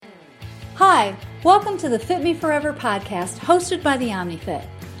Hi, welcome to the Fit Me Forever podcast hosted by the OmniFit.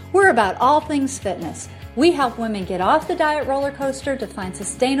 We're about all things fitness. We help women get off the diet roller coaster to find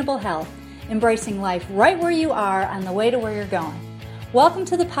sustainable health, embracing life right where you are on the way to where you're going. Welcome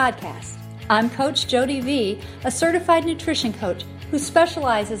to the podcast. I'm Coach Jody V, a certified nutrition coach who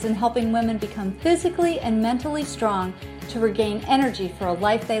specializes in helping women become physically and mentally strong to regain energy for a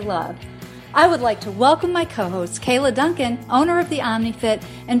life they love. I would like to welcome my co-host, Kayla Duncan, owner of the OmniFit,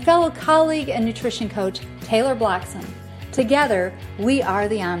 and fellow colleague and nutrition coach, Taylor Bloxham. Together, we are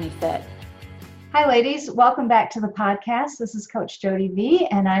the OmniFit. Hi, ladies. Welcome back to the podcast. This is Coach Jody V,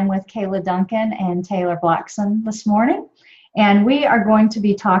 and I'm with Kayla Duncan and Taylor Bloxham this morning. And we are going to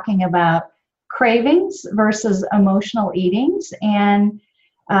be talking about cravings versus emotional eatings and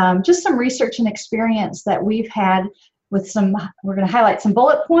just some research and experience that we've had with we're going to highlight some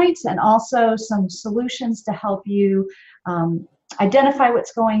bullet points and also some solutions to help you identify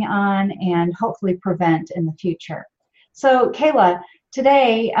what's going on and hopefully prevent in the future. So, Kayla,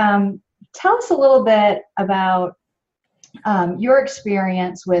 today, tell us a little bit about your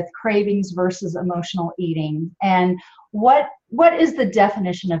experience with cravings versus emotional eating, and what is the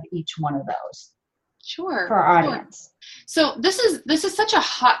definition of each one of those? Sure. For our audience. So this is such a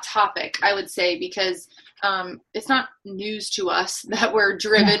hot topic, I would say, because it's not news to us that we're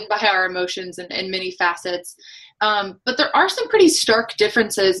driven by our emotions in many facets. But there are some pretty stark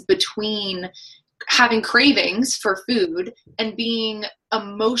differences between having cravings for food and being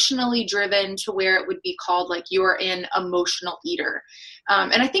emotionally driven to where it would be called like you're an emotional eater.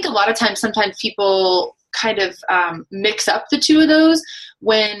 And I think a lot of times, sometimes people kind of mix up the two of those,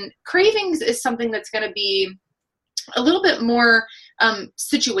 when cravings is something that's going to be a little bit more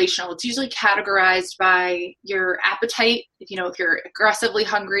situational. It's usually categorized by your appetite. If you're aggressively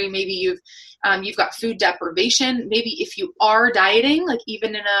hungry, maybe you've got food deprivation. Maybe if you are dieting, like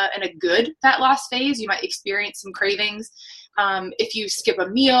even in a good fat loss phase, you might experience some cravings. If you skip a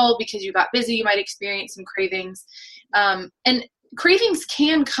meal because you got busy, you might experience some cravings. And cravings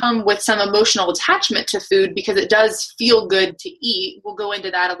can come with some emotional attachment to food because it does feel good to eat. We'll go into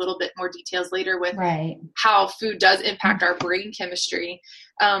that a little bit more details later with how food does impact our brain chemistry.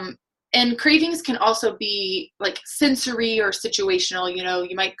 And cravings can also be like sensory or situational.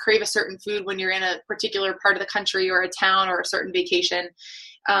 You might crave a certain food when you're in a particular part of the country or a town or a certain vacation.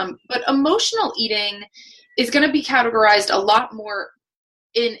 But emotional eating is going to be categorized a lot more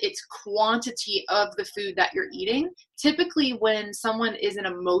in its quantity of the food that you're eating. Typically, when someone is an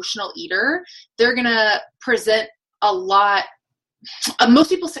emotional eater, they're going to present a lot. Most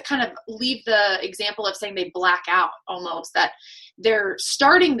people kind of leave the example of saying they black out almost, that they're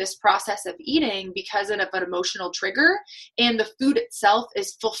starting this process of eating because of an emotional trigger, and the food itself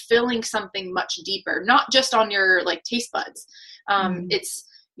is fulfilling something much deeper, not just on your taste buds. It's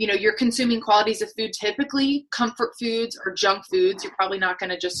you're consuming qualities of food, typically comfort foods or junk foods. You're probably not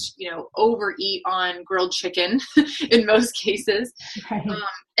going to just, overeat on grilled chicken in most cases. Right.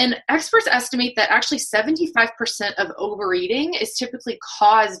 And experts estimate that actually 75% of overeating is typically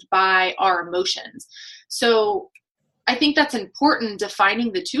caused by our emotions. So I think that's important,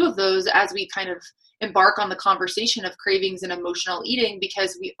 defining the two of those as we kind of embark on the conversation of cravings and emotional eating,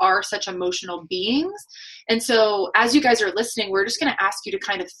 because we are such emotional beings. And so as you guys are listening, we're just going to ask you to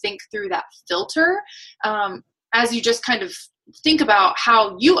kind of think through that filter as you just kind of think about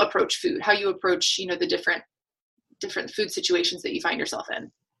how you approach food, how you approach, the different food situations that you find yourself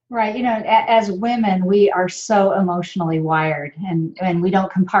in. Right. As women, we are so emotionally wired, and we don't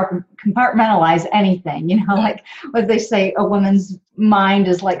compartmentalize anything, like what they say, a woman's mind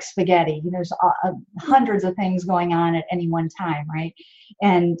is like spaghetti. There's hundreds of things going on at any one time. Right.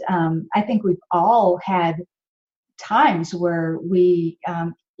 And I think we've all had times where we,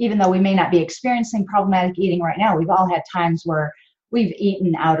 even though we may not be experiencing problematic eating right now, we've all had times where we've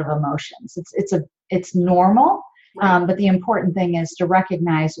eaten out of emotions. It's normal. Right. But the important thing is to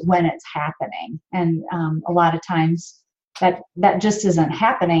recognize when it's happening. And a lot of times that just isn't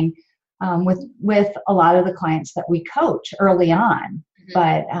happening with a lot of the clients that we coach early on. Mm-hmm.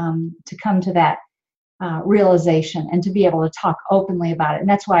 But to come to that realization and to be able to talk openly about it. And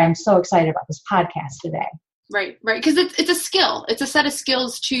that's why I'm so excited about this podcast today. Right. Because it's a skill. It's a set of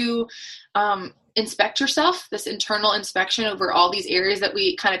skills to inspect yourself, this internal inspection over all these areas that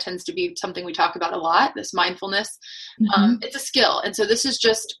we kind of tends to be something we talk about a lot, this mindfulness. Mm-hmm. It's a skill. And so this is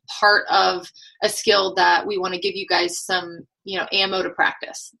just part of a skill that we want to give you guys some, ammo to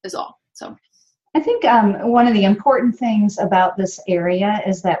practice is all. So I think one of the important things about this area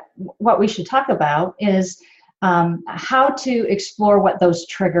is that what we should talk about is how to explore what those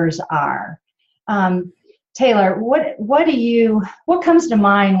triggers are. Taylor, what comes to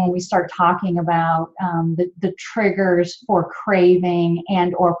mind when we start talking about the triggers for craving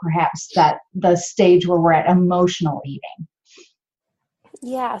and or perhaps that the stage where we're at emotional eating?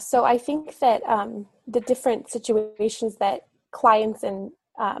 Yeah, so I think that the different situations that clients and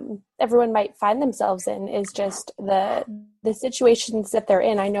everyone might find themselves in is just the situations that they're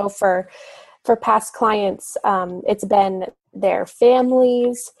in. I know for past clients, it's been their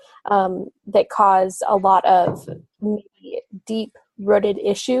families that cause a lot of maybe deep-rooted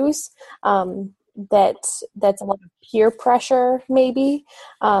issues. That's a lot of peer pressure, maybe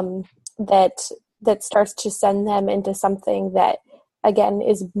that starts to send them into something that, again,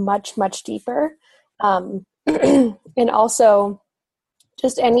 is much, much deeper. And also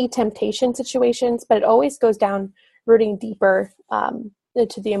just any temptation situations, but it always goes down rooting deeper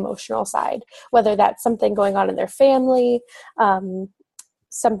to the emotional side, whether that's something going on in their family,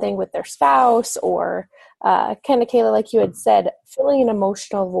 something with their spouse, or kind of, Kayla, like you had said, filling an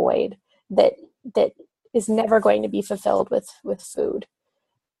emotional void that is never going to be fulfilled with food.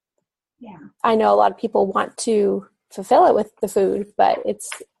 Yeah, I know a lot of people want to fulfill it with the food, but it's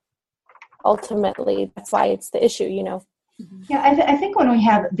ultimately, that's why it's the issue, Yeah, I think when we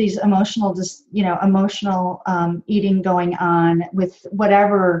have these emotional eating going on with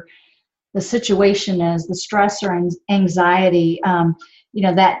whatever the situation is, the stress or anxiety,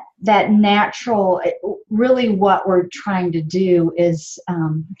 that natural, really what we're trying to do is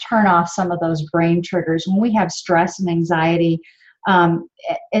turn off some of those brain triggers. When we have stress and anxiety,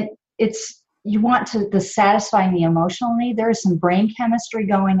 it's you want to satisfying the emotional need. There is some brain chemistry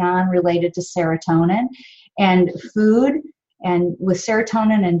going on related to serotonin and food. And with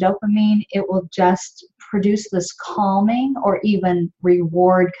serotonin and dopamine, it will just produce this calming or even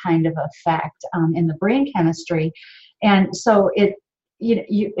reward kind of effect in the brain chemistry. And so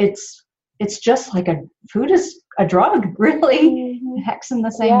it's just like food is a drug, really. Mm-hmm. It acts in the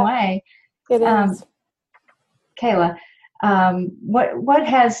same way. It is. Kayla,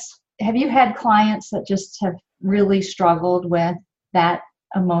 have you had clients that just have really struggled with that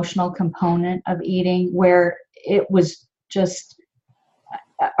emotional component of eating where it was just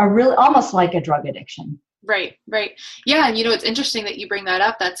a really almost like a drug addiction? Right. Yeah. And it's interesting that you bring that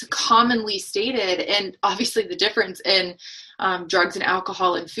up. That's commonly stated. And obviously the difference in drugs and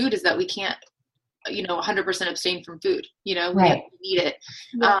alcohol and food is that we can't, 100% abstain from food, we right. need it.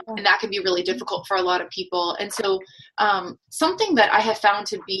 Yeah. And that can be really difficult for a lot of people. And so something that I have found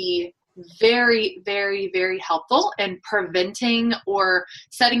to be very, very, very helpful in preventing or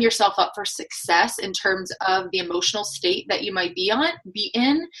setting yourself up for success in terms of the emotional state that you might be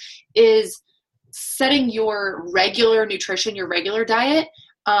in is setting your regular nutrition, your regular diet,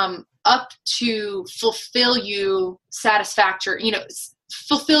 up to fulfill you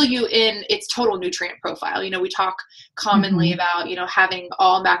in its total nutrient profile. We talk commonly about, having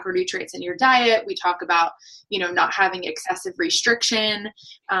all macronutrients in your diet. We talk about, not having excessive restriction,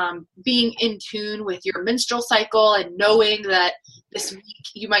 being in tune with your menstrual cycle and knowing that this week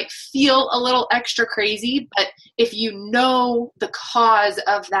you might feel a little extra crazy, but if you know the cause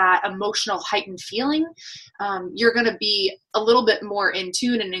of that emotional heightened feeling, you're going to be a little bit more in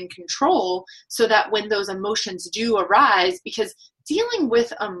tune and in control so that when those emotions do arise, because dealing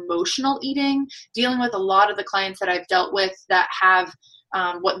with emotional eating, dealing with a lot of the clients that I've dealt with that have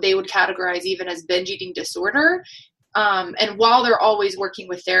what they would categorize even as binge eating disorder. And while they're always working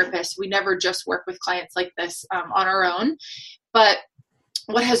with therapists, we never just work with clients like this on our own. But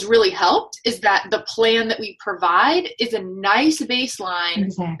what has really helped is that the plan that we provide is a nice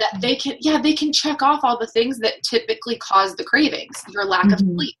baseline that they can check off all the things that typically cause the cravings, your lack of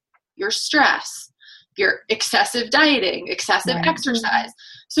sleep, your stress, your excessive dieting, excessive exercise.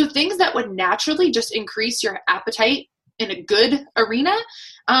 So things that would naturally just increase your appetite in a good arena,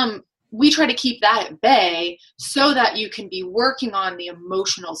 we try to keep that at bay so that you can be working on the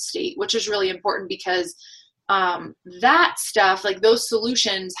emotional state, which is really important because that stuff, like those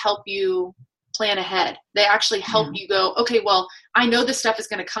solutions, help you plan ahead. They actually help you go, okay, well, I know this stuff is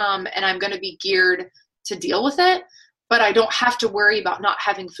going to come and I'm going to be geared to deal with it, but I don't have to worry about not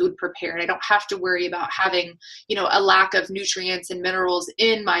having food prepared. I don't have to worry about having, a lack of nutrients and minerals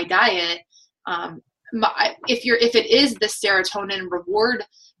in my diet. If it is the serotonin reward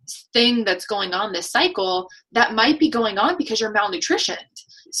thing that's going on this cycle, that might be going on because you're malnutritioned.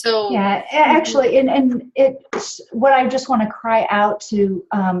 So yeah, actually, and it's what I just want to cry out to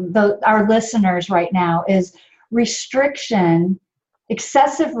our listeners right now is restriction.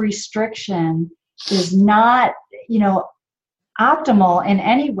 Excessive restriction is not, optimal in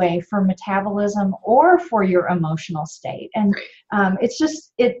any way for metabolism or for your emotional state. And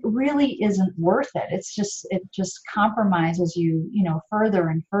it really isn't worth it. It just compromises you, further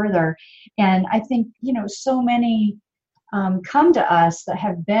and further. And I think, so many come to us that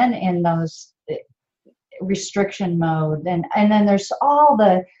have been in those restriction mode. And then there's all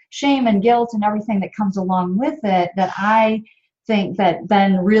the shame and guilt and everything that comes along with it that I think that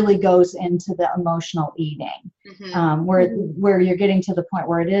then really goes into the emotional eating, where you're getting to the point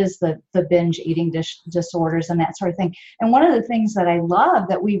where it is the binge eating disorders and that sort of thing. And one of the things that I love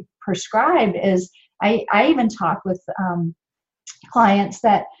that we prescribe is I even talk with clients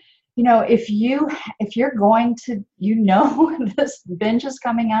that, if you're going to, this binge is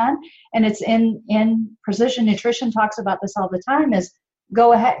coming on, and it's in Precision Nutrition talks about this all the time, is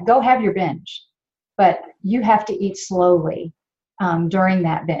go have your binge, but you have to eat slowly during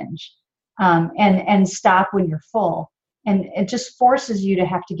that binge, and stop when you're full. And it just forces you to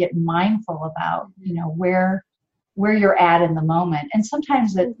have to get mindful about, where you're at in the moment. And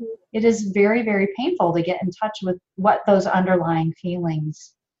sometimes it is very, very painful to get in touch with what those underlying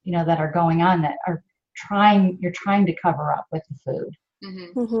feelings, that are going on that you're trying to cover up with the food.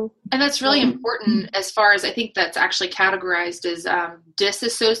 And that's really important, as far as I think that's actually categorized as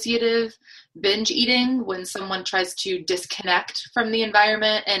disassociative binge eating, when someone tries to disconnect from the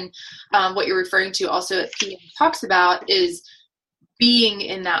environment. And what you're referring to also PM talks about is being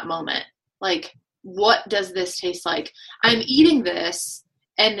in that moment. Like, what does this taste like? I'm eating this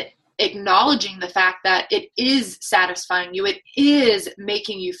and acknowledging the fact that it is satisfying you. It is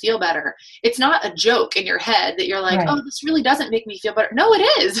making you feel better. It's not a joke in your head that you're like, oh, this really doesn't make me feel better. No, it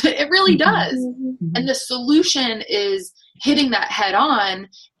is. It really does. And the solution is hitting that head on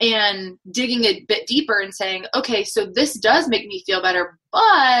and digging a bit deeper and saying, okay, so this does make me feel better,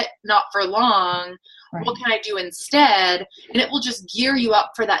 but not for long. What can I do instead? And it will just gear you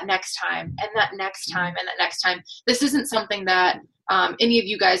up for that next time and that next time and that next time. This isn't something that any of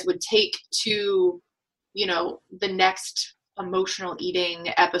you guys would take to, the next emotional eating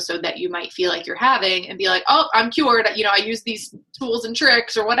episode that you might feel like you're having and be like, oh, I'm cured. I use these tools and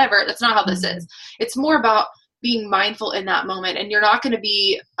tricks or whatever. That's not how this is. It's more about being mindful in that moment. And you're not going to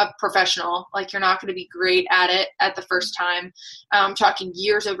be a professional. Like, you're not going to be great at it at the first time. I'm talking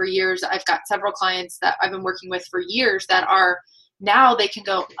years over years. I've got several clients that I've been working with for years that are now they can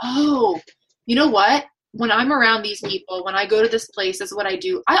go, oh, you know what? When I'm around these people, when I go to this place, this is what I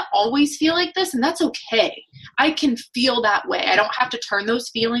do. I always feel like this, and that's okay. I can feel that way. I don't have to turn those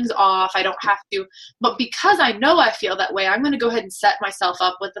feelings off. I don't have to. But because I know I feel that way, I'm going to go ahead and set myself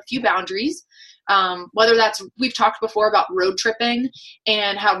up with a few boundaries. Whether that's, we've talked before about road tripping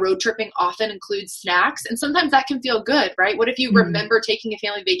and how road tripping often includes snacks. And sometimes that can feel good, right? What if you remember taking a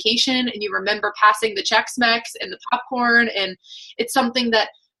family vacation and you remember passing the Chex Mix and the popcorn, and it's something that,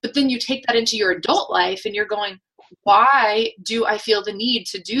 but then you take that into your adult life and you're going, why do I feel the need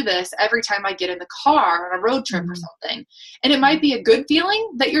to do this every time I get in the car on a road trip or something? And it might be a good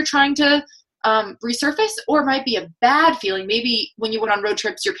feeling that you're trying to resurface, or it might be a bad feeling. Maybe when you went on road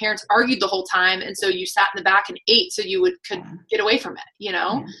trips, your parents argued the whole time, and so you sat in the back and ate so you could get away from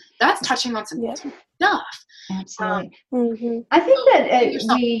it. That's touching on some stuff. Absolutely. I think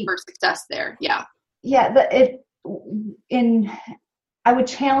that we for success there. I would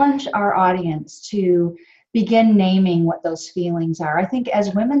challenge our audience to begin naming what those feelings are. I think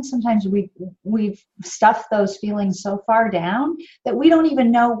as women, sometimes we've stuffed those feelings so far down that we don't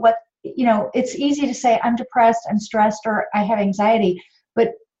even know what, it's easy to say I'm depressed, I'm stressed, or I have anxiety,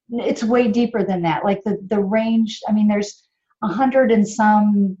 but it's way deeper than that. Like the range, there's 100 and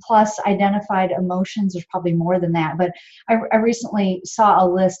some plus identified emotions. There's probably more than that, but I recently saw a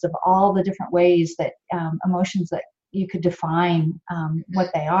list of all the different ways that emotions that you could define what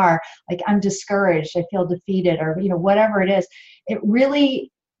they are. Like, I'm discouraged, I feel defeated, or whatever it is. It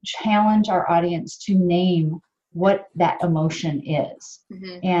really challenge our audience to name what that emotion is.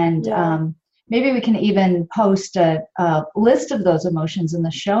 And maybe we can even post a list of those emotions in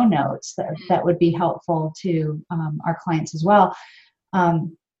the show notes that would be helpful to our clients as well,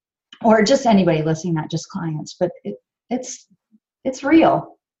 or just anybody listening, not just clients. But it's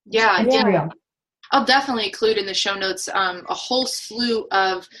real. It's real. I'll definitely include in the show notes a whole slew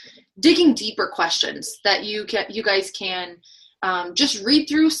of digging deeper questions that you guys can just read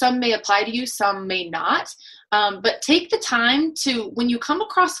through. Some may apply to you, some may not. But take the time to, when you come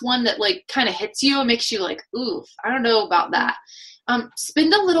across one that kind of hits you and makes you like, ooh, I don't know about that.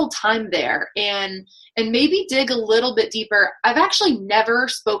 Spend a little time there and maybe dig a little bit deeper. I've actually never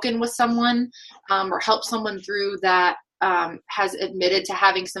spoken with someone or helped someone through that has admitted to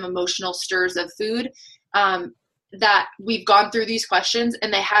having some emotional stirs of food. that we've gone through these questions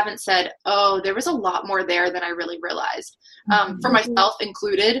and they haven't said, oh, there was a lot more there than I really realized. For myself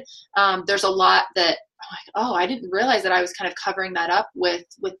included, there's a lot that I'm like, oh, I didn't realize that I was kind of covering that up with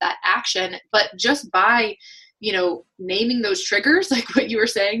that action. But just by, naming those triggers, like what you were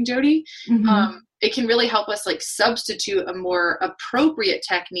saying, Jody, it can really help us like substitute a more appropriate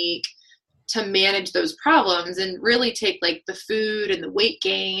technique to manage those problems and really take like the food and the weight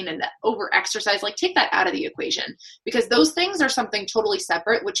gain and the over exercise, like take that out of the equation, because those things are something totally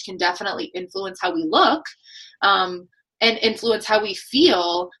separate, which can definitely influence how we look, and influence how we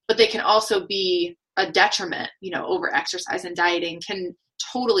feel, but they can also be a detriment. Over exercise and dieting can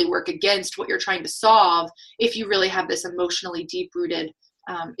totally work against what you're trying to solve if you really have this emotionally deep-rooted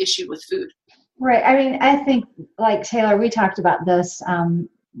issue with food. Right. I mean, I think like Taylor, we talked about this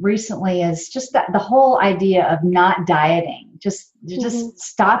recently, is just that the whole idea of not dieting, just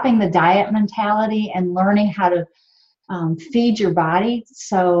stopping the diet mentality and learning how to feed your body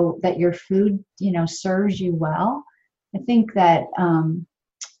so that your food, serves you well. I think that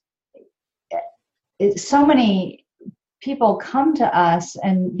so many people come to us,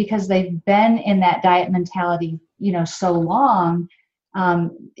 and because they've been in that diet mentality, so long,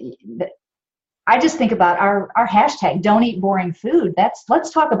 I just think about our hashtag, don't eat boring food.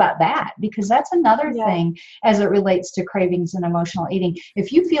 Let's talk about that, because that's another thing as it relates to cravings and emotional eating.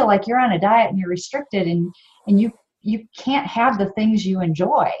 If you feel like you're on a diet and you're restricted and you can't have the things you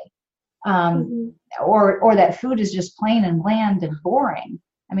enjoy, or that food is just plain and bland and boring,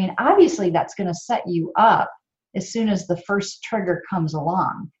 I mean, obviously that's going to set you up as soon as the first trigger comes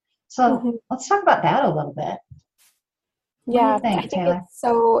along. So let's talk about that a little bit. Yeah, I think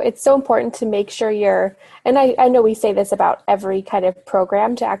it's so important to make sure you're, and I know we say this about every kind of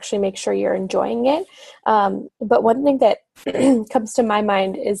program, to actually make sure you're enjoying it. But one thing that comes to my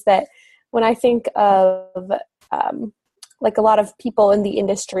mind is that when I think of like a lot of people in the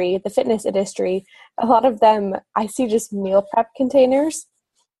industry, the fitness industry, a lot of them, I see just meal prep containers.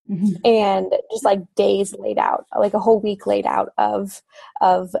 And just like days laid out, like a whole week laid out of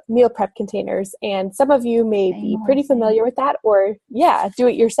meal prep containers. And some of you may be pretty familiar with that, or do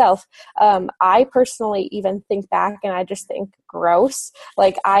it yourself. I personally even think back and I just think gross.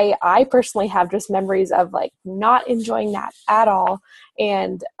 Like I personally have just memories of like not enjoying that at all.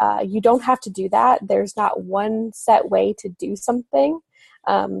 And you don't have to do that. There's not one set way to do something.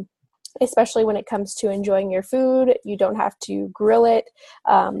 Especially when it comes to enjoying your food. You don't have to grill it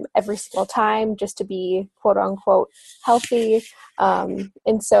every single time just to be quote unquote healthy. And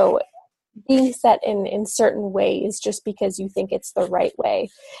so being set in certain ways just because you think it's the right way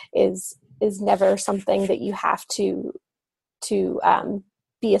is never something that you have to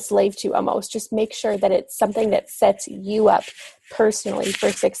be a slave to almost. Just make sure that it's something that sets you up personally for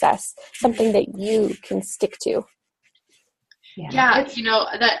success, something that you can stick to. Yeah,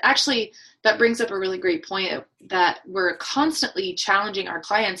 that brings up a really great point, that we're constantly challenging our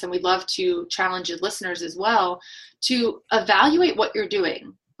clients, and we'd love to challenge the listeners as well to evaluate what you're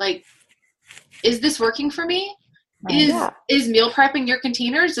doing. Like, is this working for me? Right. Is meal prepping your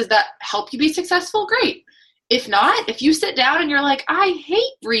containers, does that help you be successful? Great. If not, if you sit down and you're like, I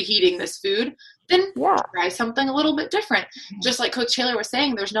hate reheating this food, then try something a little bit different. Just like Coach Taylor was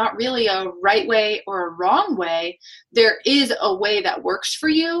saying, there's not really a right way or a wrong way. There is a way that works for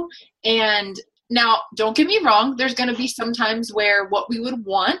you. And now, don't get me wrong, there's going to be some times where what we would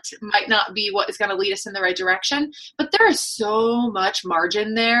want might not be what is going to lead us in the right direction, but there is so much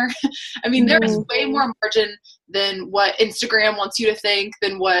margin there. I mean, there is way more margin than what Instagram wants you to think,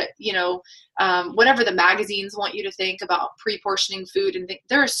 than what, whatever the magazines want you to think about pre-portioning food. And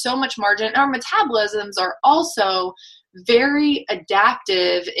there is so much margin. Our metabolisms are also very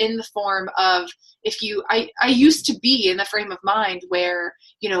adaptive in the form of, I used to be in the frame of mind where,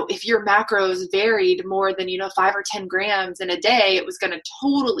 if your macros varied more than, 5 or 10 grams in a day, it was going to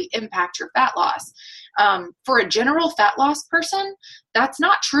totally impact your fat loss. For a general fat loss person, that's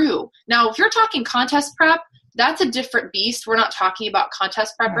not true. Now, if you're talking contest prep, that's a different beast. We're not talking about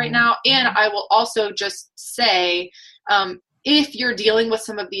contest prep right now. And I will also just say, if you're dealing with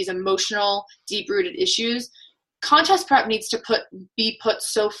some of these emotional, deep-rooted issues, contest prep needs to be put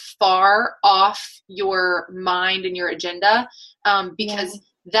so far off your mind and your agenda, because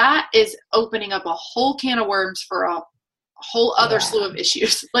that is opening up a whole can of worms for a whole other slew of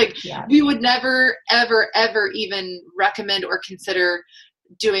issues. Like we would never, ever, ever even recommend or consider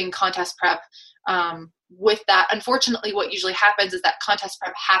doing contest prep with that. Unfortunately, what usually happens is that contest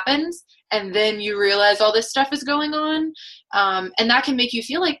prep happens and then you realize all this stuff is going on. And that can make you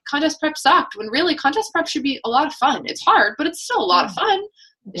feel like contest prep sucked, when really contest prep should be a lot of fun. It's hard, but it's still a lot of fun.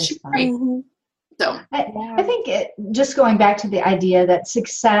 It should be great. So I think just going back to the idea that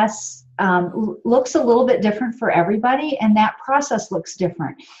success looks a little bit different for everybody, and that process looks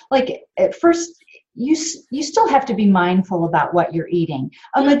different. Like at first, you still have to be mindful about what you're eating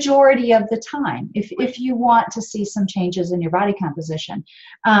a majority of the time if you want to see some changes in your body composition.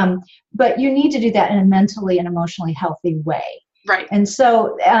 But you need to do that in a mentally and emotionally healthy way. Right. And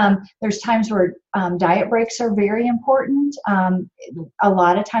so there's times where diet breaks are very important. A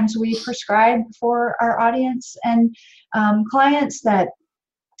lot of times we prescribe for our audience and clients that,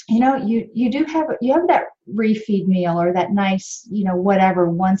 you have that refeed meal or that nice, whatever,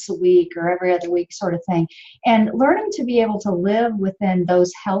 once a week or every other week sort of thing. And learning to be able to live within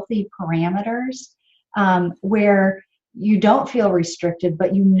those healthy parameters where you don't feel restricted,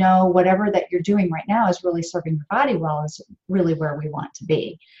 but whatever that you're doing right now is really serving your body well is really where we want to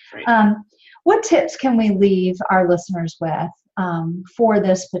be. Right. What tips can we leave our listeners with for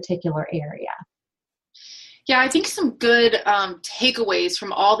this particular area? Yeah, I think some good takeaways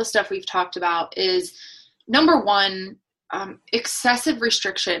from all the stuff we've talked about is, number one, excessive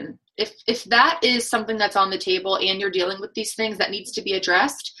restriction. If that is something that's on the table and you're dealing with these things that needs to be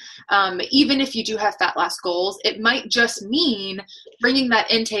addressed, even if you do have fat loss goals, it might just mean bringing that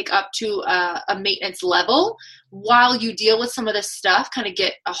intake up to a maintenance level while you deal with some of this stuff, kind of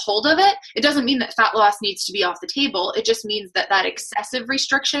get a hold of it. It doesn't mean that fat loss needs to be off the table. It just means that excessive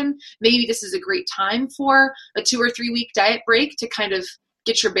restriction, maybe this is a great time for a 2 or 3 week diet break to kind of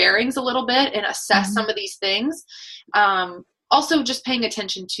get your bearings a little bit and assess some of these things. Also, just paying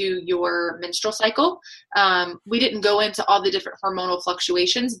attention to your menstrual cycle. We didn't go into all the different hormonal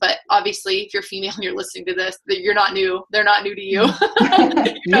fluctuations, but obviously, if you're female and you're listening to this, you're not new. They're not new to you.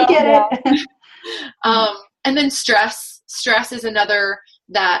 You get it. And then stress. Stress is another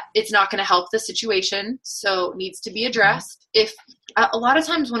that it's not going to help the situation, so needs to be addressed. If a lot of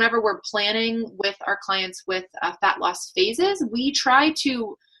times, whenever we're planning with our clients with fat loss phases, we try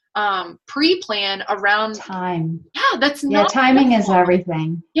to pre-plan around time. Yeah, that's not timing is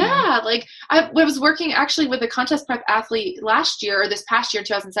everything. Yeah, like I was working actually with a contest prep athlete last year, or this past year,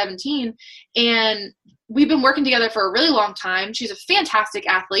 2017, and we've been working together for a really long time. She's a fantastic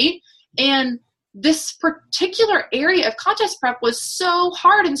athlete, and this particular area of contest prep was so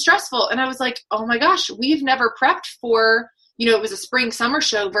hard and stressful, and I was like, oh my gosh, we've never prepped for, it was a spring summer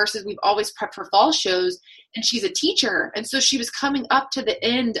show versus we've always prepped for fall shows. And she's a teacher. And so she was coming up to the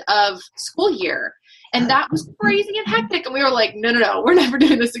end of school year. And that was crazy and hectic. And we were like, no, we're never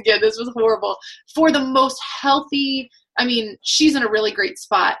doing this again. This was horrible. For the most healthy, she's in a really great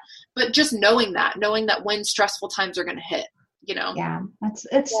spot. But just knowing that when stressful times are going to hit, Yeah,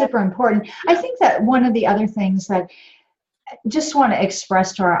 it's super important. I think that one of the other things that I just want to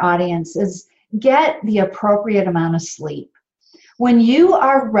express to our audience is get the appropriate amount of sleep. When you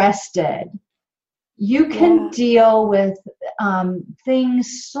are rested, you can deal with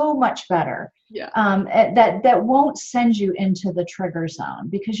things so much better. Yeah. That won't send you into the trigger zone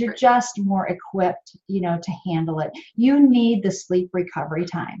because you're just more equipped, to handle it. You need the sleep recovery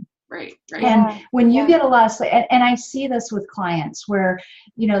time. Right. And when you get a lot of sleep, and I see this with clients where,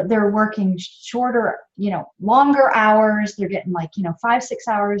 they're working shorter, longer hours. They're getting 5-6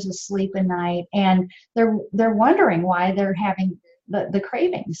 hours of sleep a night, and they're wondering why they're having the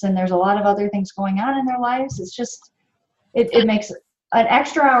cravings. And there's a lot of other things going on in their lives. It's just, it makes an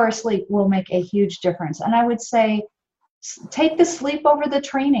extra hour of sleep will make a huge difference. And I would say, take the sleep over the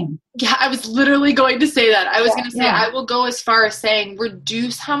training. Yeah, I was literally going to say that. I was going to say, I will go as far as saying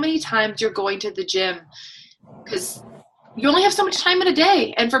reduce how many times you're going to the gym, because you only have so much time in a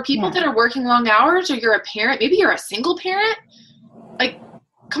day. And for people that are working long hours, or you're a parent, maybe you're a single parent,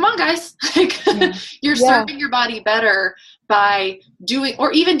 come on, guys. You're serving your body better by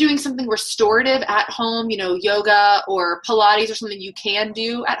doing something restorative at home, yoga or Pilates or something you can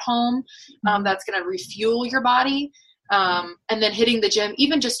do at home that's going to refuel your body. And then hitting the gym,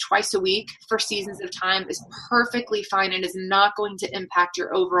 even just twice a week for seasons of time, is perfectly fine and is not going to impact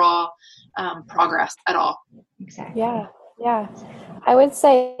your overall progress at all. Exactly. Yeah. I would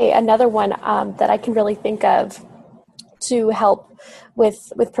say another one that I can really think of to help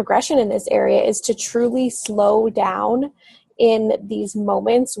with progression in this area is to truly slow down in these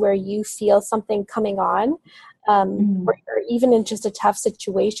moments where you feel something coming on, or even in just a tough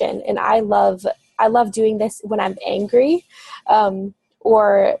situation. And I love doing this when I'm angry,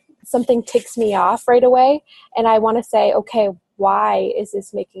 or something ticks me off right away. And I want to say, okay, why is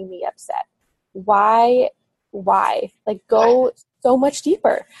this making me upset? Why? Go so much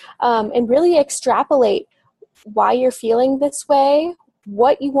deeper, and really extrapolate why you're feeling this way,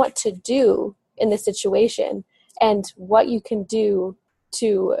 what you want to do in this situation, and what you can do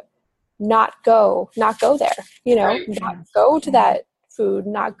to not go there, Right. not go to that food,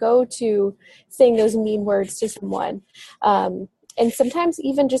 not go to saying those mean words to someone. And sometimes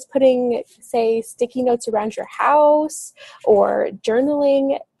even just putting, say, sticky notes around your house or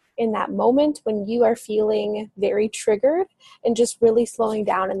journaling in that moment when you are feeling very triggered, and just really slowing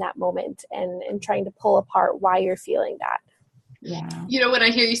down in that moment and trying to pull apart why you're feeling that. Yeah. When I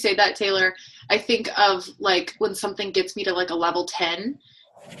hear you say that, Taylor, I think of like when something gets me to like a level 10,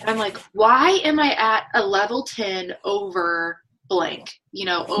 I'm like, why am I at a level 10 over blank,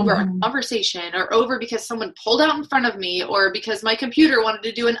 over a conversation, or over because someone pulled out in front of me, or because my computer wanted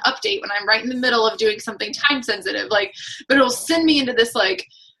to do an update when I'm right in the middle of doing something time sensitive, but it'll send me into this like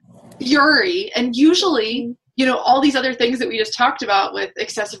fury. And usually, all these other things that we just talked about with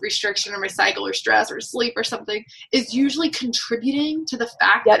excessive restriction or my cycle or stress or sleep or something is usually contributing to the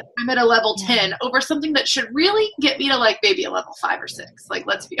fact that I'm at a level 10 over something that should really get me to like maybe a level 5 or 6. Like,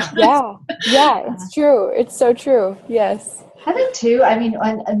 let's be honest. Yeah, it's true. It's so true. Yes. I think too, and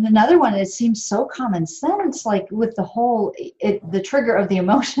another one, it seems so common sense, like with the whole, the trigger of the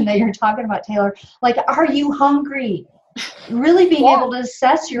emotion that you're talking about, Taylor, like, are you hungry? Really being able to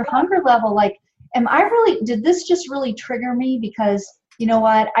assess your hunger level, like, did this just really trigger me because, you know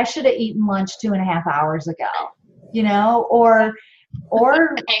what, I should have eaten lunch 2.5 hours ago, or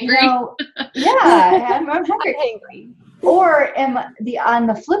angry. I'm hungry. Or on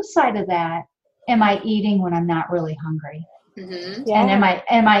the flip side of that, am I eating when I'm not really hungry? Mm-hmm. Yeah. And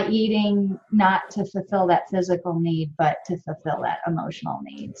am I eating not to fulfill that physical need, but to fulfill that emotional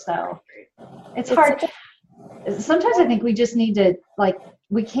need? So it's hard. Sometimes I think we just need to, like,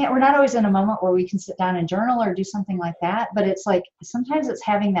 we're not always in a moment where we can sit down and journal or do something like that, but it's like, sometimes it's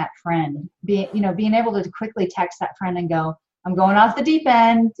having that friend, being able to quickly text that friend and go, I'm going off the deep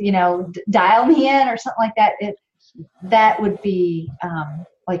end, dial me in or something like that. That would be,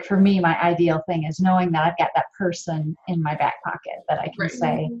 like, for me, my ideal thing is knowing that I've got that person in my back pocket that I can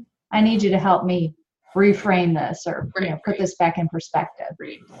say, I need you to help me reframe this or put this back in perspective.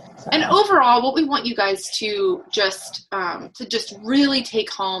 Right. So. And overall, what we want you guys to just really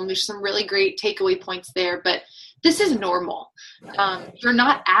take home, there's some really great takeaway points there, but this is normal. You're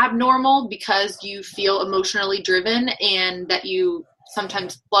not abnormal because you feel emotionally driven and that you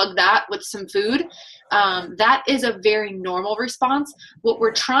sometimes plug that with some food. That is a very normal response. What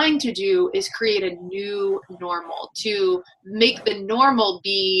we're trying to do is create a new normal, to make the normal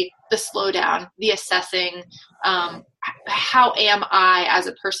be the slowdown, the assessing, how am I as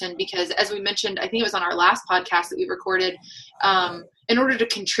a person? Because as we mentioned, I think it was on our last podcast that we recorded, in order to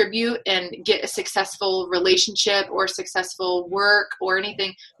contribute and get a successful relationship or successful work or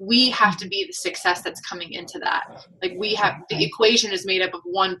anything, we have to be the success that's coming into that. Like, the equation is made up of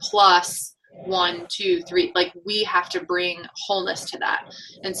 1 plus 1, 2, 3. Like, we have to bring wholeness to that.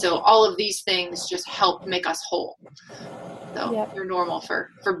 And so all of these things just help make us whole. So You're normal for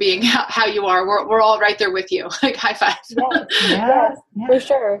being how you are. We're all right there with you. Like, high five. Yes, for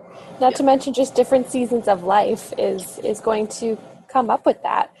sure. Not to mention just different seasons of life is going to come up with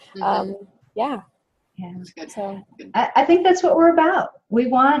that. Mm-hmm. So I think that's what we're about. We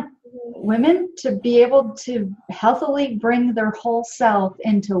want women to be able to healthily bring their whole self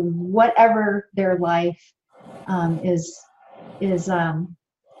into whatever their life is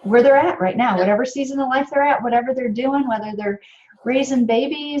where they're at right now, whatever season of life they're at, whatever they're doing, whether they're raising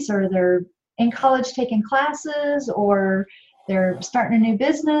babies or they're in college taking classes or they're starting a new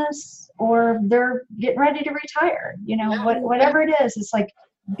business or they're getting ready to retire, whatever it is, it's like,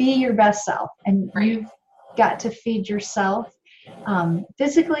 be your best self, and you've got to feed yourself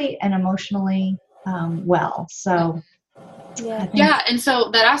physically and emotionally well. So and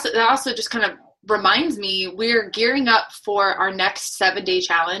so that also just kind of reminds me, we're gearing up for our next 7-day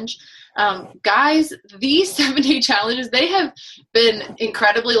challenge. Guys, these 7-day challenges, they have been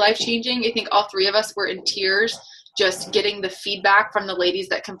incredibly life-changing. I think all 3 of us were in tears just getting the feedback from the ladies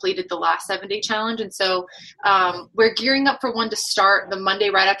that completed the last 7-day challenge. And so we're gearing up for one to start the Monday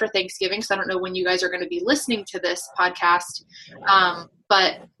right after Thanksgiving. So I don't know when you guys are going to be listening to this podcast.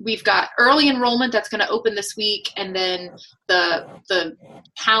 But we've got early enrollment that's going to open this week. And then the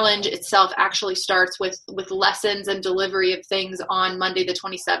challenge itself actually starts with lessons and delivery of things on Monday, the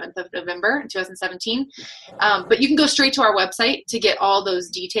 27th of November, 2017. But you can go straight to our website to get all those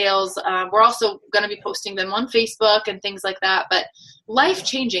details. We're also going to be posting them on Facebook and things like that, but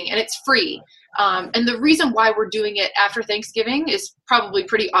life-changing, and it's free. And the reason why we're doing it after Thanksgiving is probably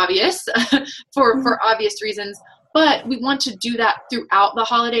pretty obvious for obvious reasons. but we want to do that throughout the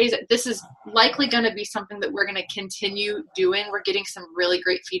holidays. This is likely going to be something that we're going to continue doing. We're getting some really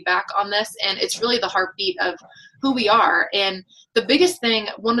great feedback on this, and it's really the heartbeat of who we are. And the biggest thing,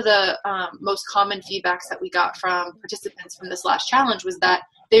 one of the most common feedbacks that we got from participants from this last challenge was that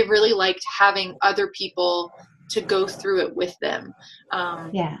they really liked having other people to go through it with them.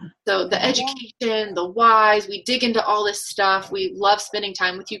 So the education, the whys, we dig into all this stuff. We love spending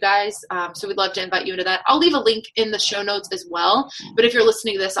time with you guys. So we'd love to invite you into that. I'll leave a link in the show notes as well. But if you're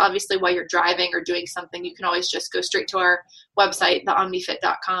listening to this, obviously while you're driving or doing something, you can always just go straight to our website,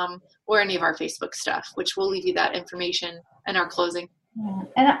 theomnifit.com, or any of our Facebook stuff, which we'll leave you that information in our closing. Yeah.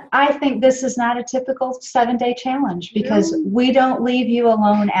 And I think this is not a typical 7-day challenge, because we don't leave you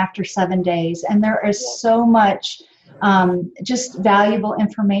alone after 7 days. And there is so much just valuable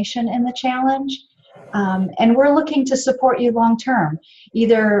information in the challenge. And we're looking to support you long term,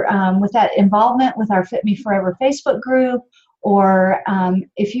 either with that involvement with our Fit Me Forever Facebook group, or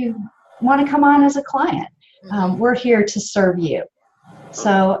if you want to come on as a client, we're here to serve you.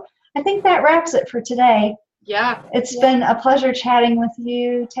 So I think that wraps it for today. Yeah. It's been a pleasure chatting with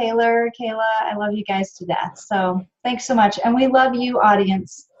you, Taylor, Kayla. I love you guys to death. So thanks so much. And we love you,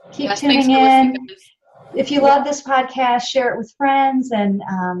 audience. Keep tuning in. If you love this podcast, share it with friends, and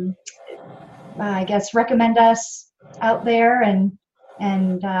I guess recommend us out there, and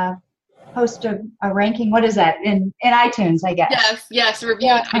post a ranking. What is that? In iTunes, I guess. Yes. Review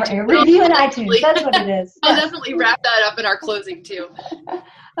in iTunes. Review in iTunes. That's what it is. I'll definitely wrap that up in our closing too.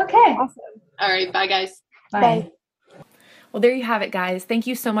 Okay. Awesome. All right. Bye, guys. Bye. Well, there you have it, guys. Thank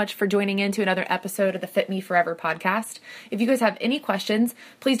you so much for joining in to another episode of the Fit Me Forever podcast. If you guys have any questions,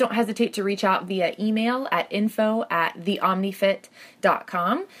 please don't hesitate to reach out via email at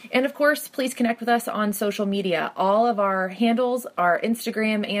info@theomnifit.com. And of course, please connect with us on social media. All of our handles, our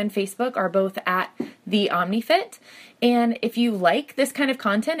Instagram and Facebook, are both at The OmniFit. And if you like this kind of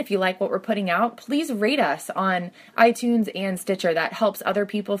content, if you like what we're putting out, please rate us on iTunes and Stitcher. That helps other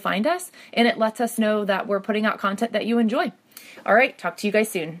people find us, and it lets us know that we're putting out content that you enjoy. All right, talk to you guys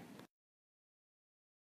soon.